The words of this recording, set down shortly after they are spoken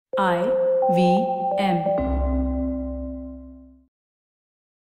IVM.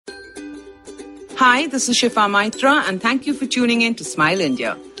 Hi, this is Shifa Maitra, and thank you for tuning in to Smile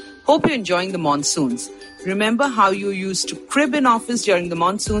India. Hope you're enjoying the monsoons. Remember how you used to crib in office during the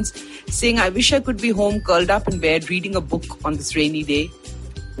monsoons, saying, I wish I could be home curled up in bed reading a book on this rainy day?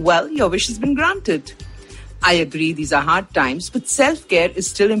 Well, your wish has been granted. I agree these are hard times, but self-care is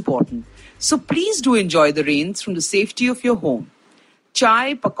still important. So please do enjoy the rains from the safety of your home.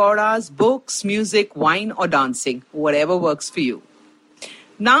 Chai, pakoras, books, music, wine or dancing, whatever works for you.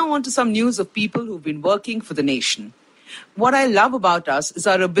 Now on to some news of people who've been working for the nation. What I love about us is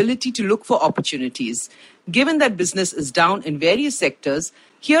our ability to look for opportunities. Given that business is down in various sectors,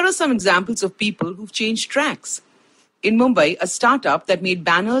 here are some examples of people who've changed tracks. In Mumbai, a startup that made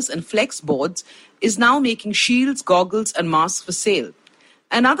banners and flex boards is now making shields, goggles and masks for sale.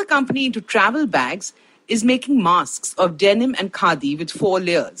 Another company into travel bags is making masks of denim and khadi with 4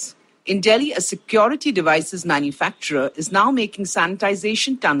 layers. In Delhi, a security devices manufacturer is now making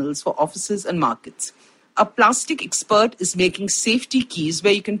sanitization tunnels for offices and markets. A plastic expert is making safety keys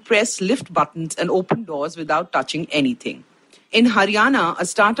where you can press lift buttons and open doors without touching anything. In Haryana, a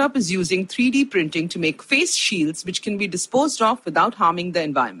startup is using 3D printing to make face shields which can be disposed of without harming the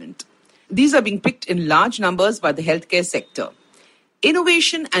environment. These are being picked in large numbers by the healthcare sector.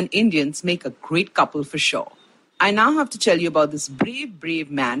 Innovation and Indians make a great couple for sure. I now have to tell you about this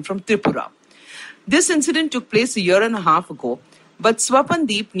brave man from Tripura. This incident took place 1.5 years ago, but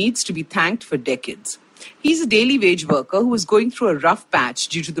Swapandeep needs to be thanked for decades. He's a daily wage worker who was going through a rough patch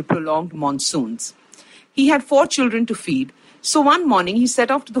due to the prolonged monsoons. He had 4 children to feed, so one morning he set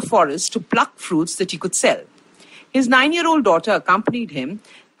off to the forest to pluck fruits that he could sell. His 9-year-old daughter accompanied him,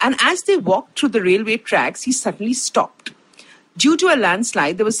 and as they walked through the railway tracks, he suddenly stopped. Due to a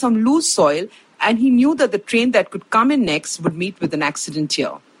landslide, there was some loose soil, and he knew that the train that could come in next would meet with an accident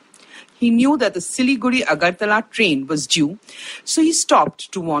here. He knew that the Siliguri-Agartala train was due, so he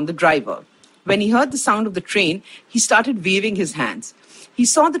stopped to warn the driver. When he heard the sound of the train, he started waving his hands. He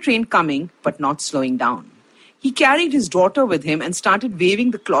saw the train coming, but not slowing down. He carried his daughter with him and started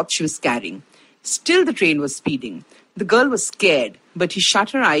waving the cloth she was carrying. Still the train was speeding. The girl was scared, but he shut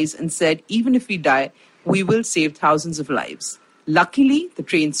her eyes and said, even if we die, we will save thousands of lives. Luckily, the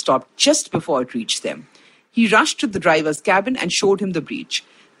train stopped just before it reached them. He rushed to the driver's cabin and showed him the breach.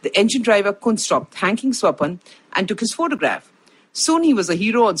 The engine driver couldn't stop thanking Swapan and took his photograph. Soon he was a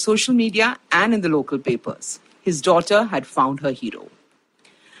hero on social media and in the local papers. His daughter had found her hero.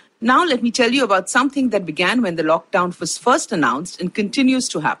 Now let me tell you about something that began when the lockdown was first announced and continues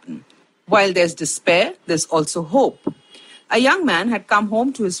to happen. While there's despair, there's also hope. A young man had come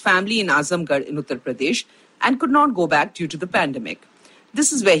home to his family in Azamgarh in Uttar Pradesh and could not go back due to the pandemic.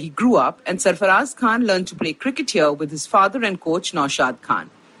 This is where he grew up, and Sarfaraz Khan learned to play cricket here with his father and coach Naushad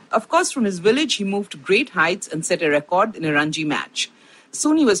Khan. Of course, from his village, he moved to great heights and set a record in a Ranji match.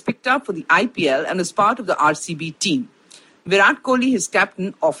 Soon he was picked up for the IPL and was part of the RCB team. Virat Kohli, his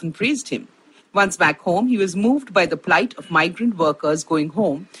captain, often praised him. Once back home, he was moved by the plight of migrant workers going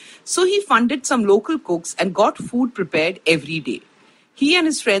home, so he funded some local cooks and got food prepared every day. He and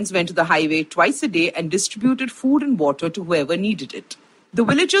his friends went to the highway twice a day and distributed food and water to whoever needed it. The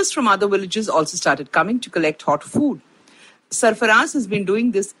villagers from other villages also started coming to collect hot food. Sarfaraz has been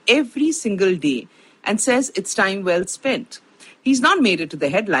doing this every single day and says it's time well spent. He's not made it to the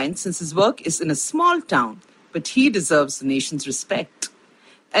headlines since his work is in a small town, but he deserves the nation's respect.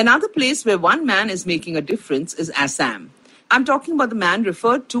 Another place where one man is making a difference is Assam. I'm talking about the man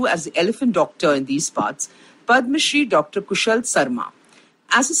referred to as the elephant doctor in these parts, Padma Shri Dr. Kushal Sarma.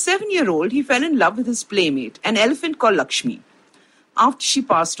 As a 7-year-old, he fell in love with his playmate, an elephant called Lakshmi. After she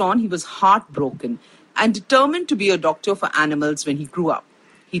passed on, he was heartbroken and determined to be a doctor for animals when he grew up.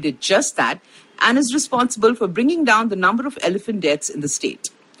 He did just that and is responsible for bringing down the number of elephant deaths in the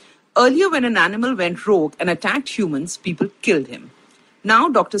state. Earlier, when an animal went rogue and attacked humans, people killed him. Now,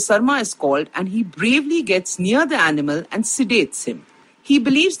 Dr. Sarma is called and he bravely gets near the animal and sedates him. He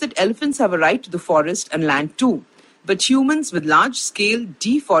believes that elephants have a right to the forest and land too, but humans with large-scale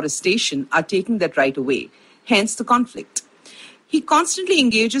deforestation are taking that right away, hence the conflict. He constantly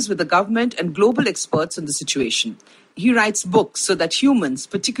engages with the government and global experts on the situation. He writes books so that humans,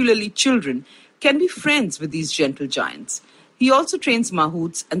 particularly children, can be friends with these gentle giants. He also trains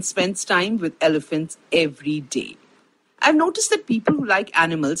mahouts and spends time with elephants every day. I've noticed that people who like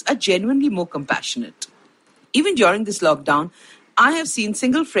animals are genuinely more compassionate. Even during this lockdown, I have seen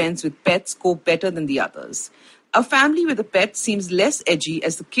single friends with pets cope better than the others. A family with a pet seems less edgy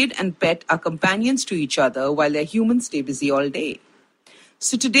as the kid and pet are companions to each other while their humans stay busy all day.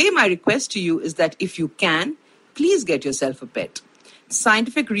 So today my request to you is that if you can, please get yourself a pet.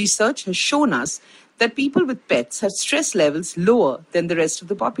 Scientific research has shown us that people with pets have stress levels lower than the rest of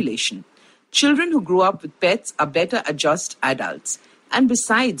the population. Children who grow up with pets are better adjust adults. And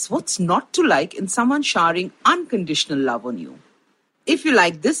besides, what's not to like in someone showering unconditional love on you? If you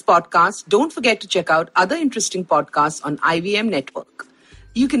like this podcast, don't forget to check out other interesting podcasts on IVM Network.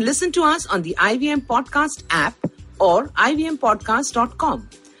 You can listen to us on the IVM Podcast app or ivmpodcast.com.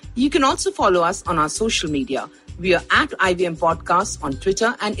 You can also follow us on our social media. We are at IVM Podcasts on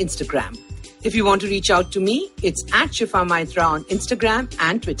Twitter and Instagram. If you want to reach out to me, it's at Shifa Maitra on Instagram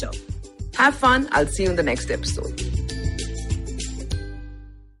and Twitter. Have fun. I'll see you in the next episode.